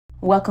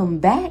Welcome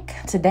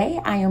back. Today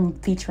I am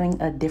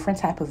featuring a different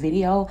type of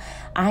video.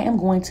 I am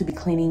going to be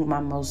cleaning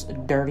my most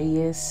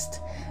dirtiest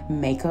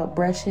makeup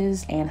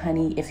brushes, and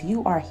honey, if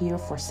you are here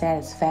for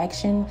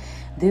satisfaction,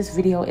 this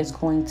video is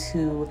going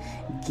to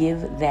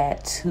give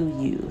that to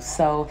you.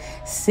 So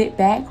sit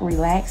back,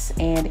 relax,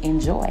 and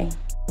enjoy.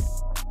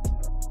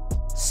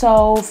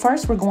 So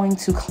first we're going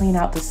to clean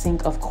out the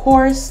sink, of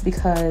course,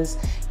 because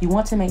you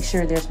want to make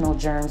sure there's no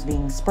germs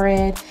being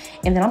spread.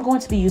 And then I'm going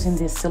to be using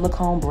this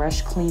silicone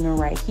brush cleaner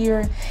right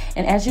here.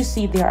 And as you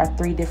see, there are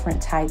 3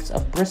 different types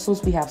of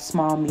bristles. We have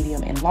small,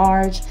 medium, and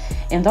large.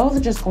 And those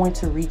are just going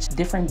to reach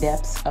different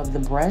depths of the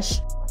brush.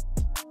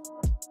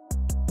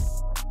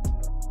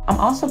 I'm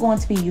also going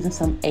to be using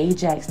some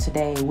Ajax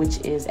today,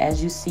 which is,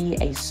 as you see,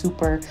 a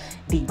super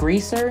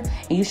degreaser.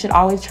 And you should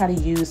always try to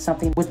use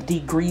something with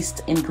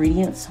degreased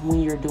ingredients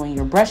when you're doing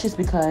your brushes,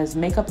 because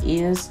makeup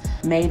is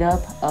made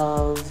up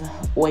of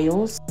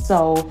oils.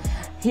 So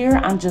here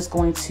I'm just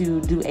going to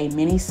do a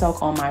mini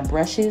soak on my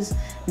brushes.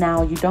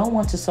 Now, you don't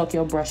want to soak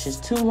your brushes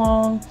too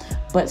long,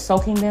 but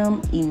soaking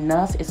them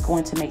enough is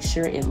going to make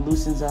sure it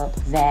loosens up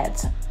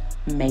that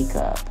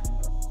makeup.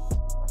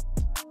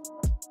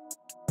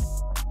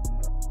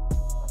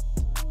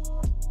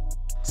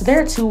 So there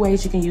are 2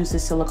 ways you can use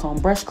this silicone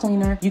brush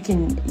cleaner. You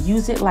can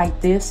use it like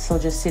this, so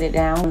just sit it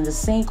down in the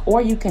sink,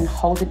 or you can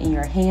hold it in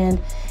your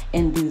hand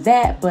and do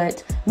that.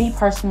 But me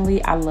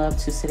personally, I love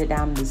to sit it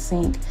down in the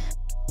sink.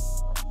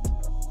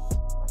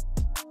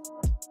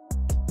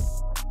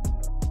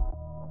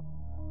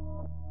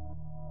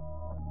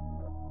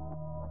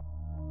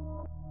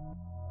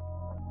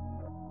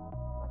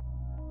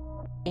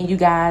 And you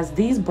guys,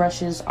 these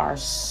brushes are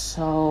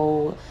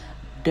so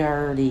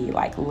dirty.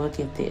 Like, look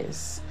at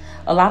this.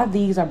 A lot of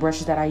these are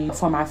brushes that I use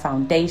for my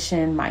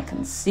foundation, my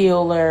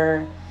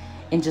concealer,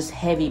 and just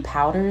heavy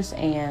powders.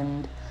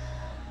 And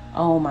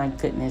oh my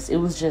goodness, it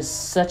was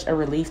just such a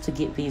relief to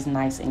get these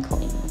nice and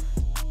clean.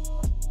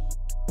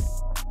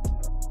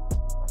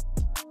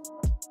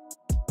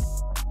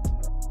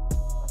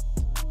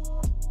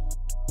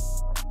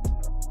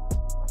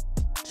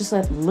 Just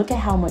look at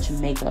how much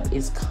makeup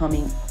is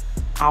coming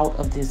out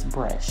of this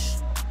brush.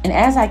 And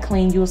as I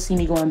clean, you'll see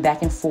me going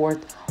back and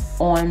forth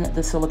on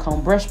the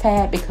silicone brush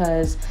pad,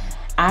 because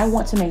I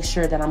want to make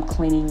sure that I'm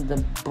cleaning the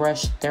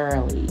brush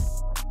thoroughly.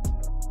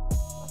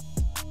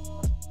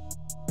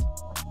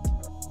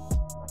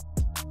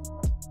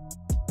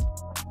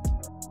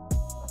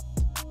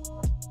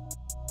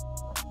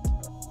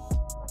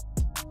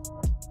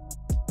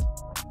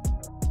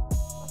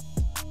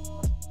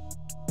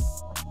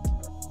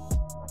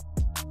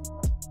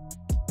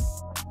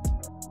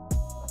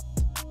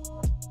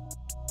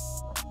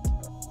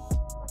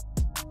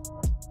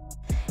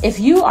 If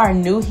you are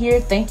new here,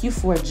 thank you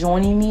for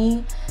joining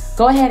me.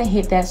 Go ahead and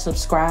hit that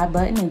subscribe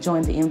button and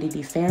join the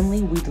MDD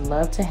family. We'd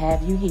love to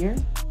have you here.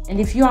 And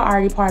if you are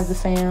already part of the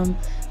fam,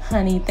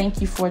 honey,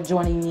 thank you for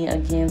joining me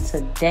again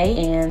today,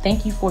 and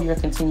thank you for your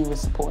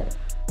continuous support.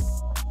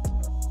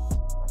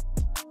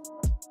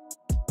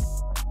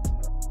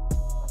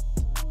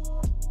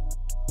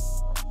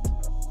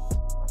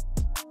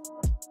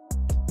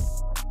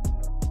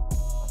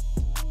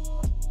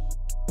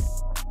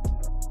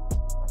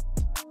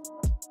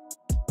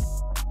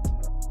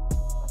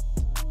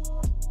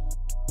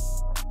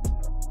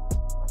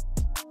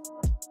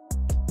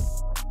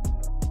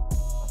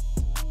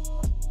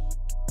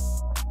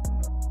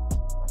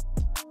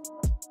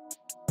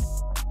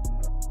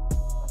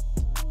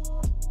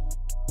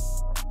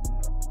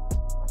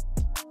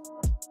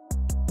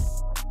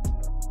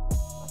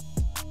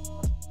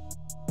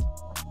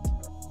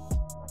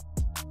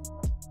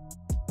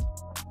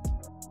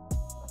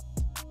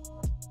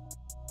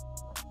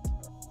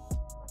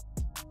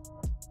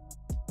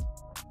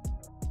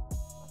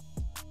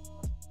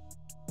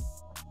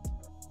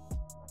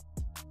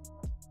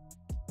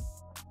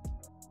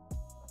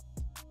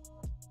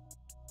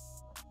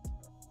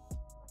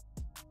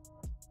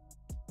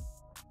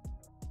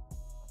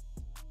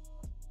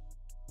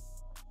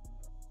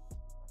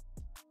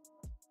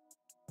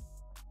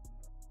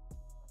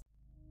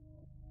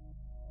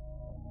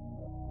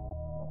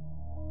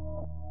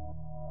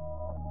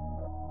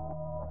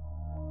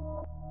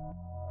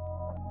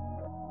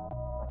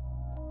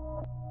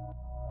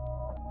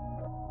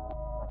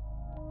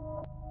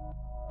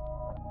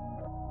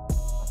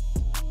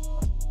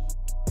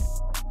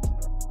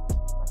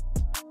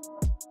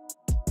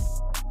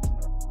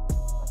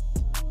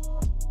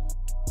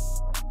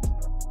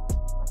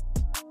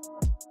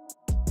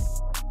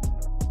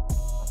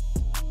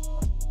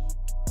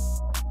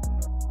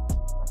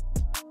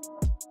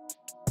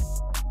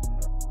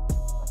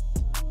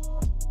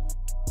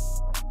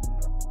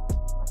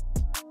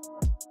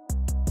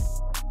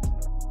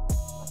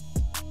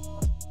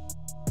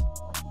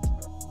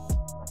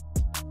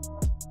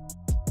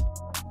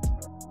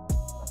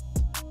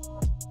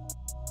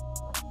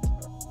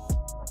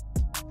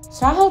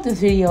 So I hope this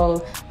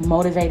video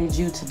motivated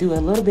you to do a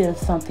little bit of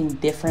something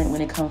different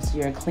when it comes to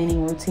your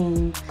cleaning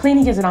routine.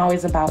 Cleaning isn't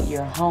always about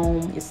your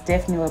home. It's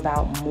definitely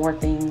about more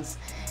things.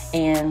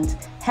 and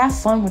have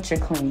fun with your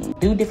cleaning.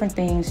 Do different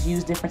things,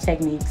 use different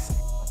techniques.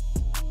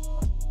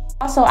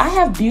 Also, I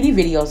have beauty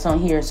videos on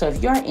here, so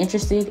if you are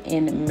interested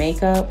in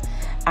makeup,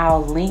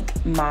 I'll link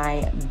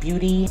my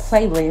beauty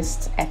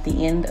playlist at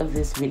the end of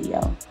this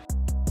video.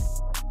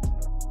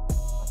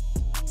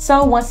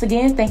 So once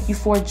again, thank you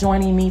for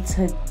joining me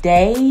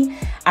today.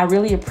 I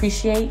really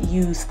appreciate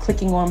you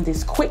clicking on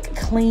this quick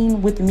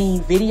clean with me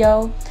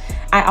video.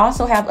 I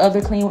also have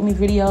other clean with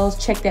me videos.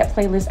 Check that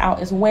playlist out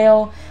as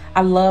well.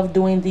 I love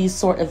doing these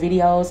sort of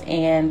videos,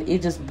 and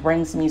it just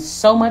brings me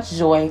so much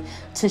joy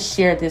to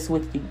share this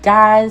with you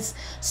guys.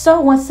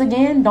 So once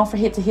again, don't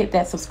forget to hit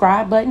that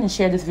subscribe button and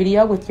share this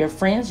video with your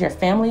friends, your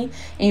family,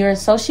 and your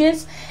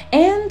associates.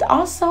 And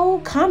also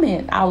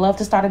comment. I love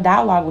to start a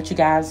dialogue with you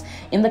guys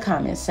in the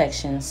comments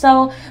section.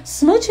 So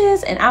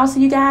smooches, and I'll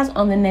see you guys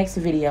on the next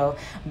video.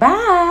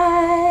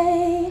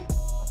 Bye.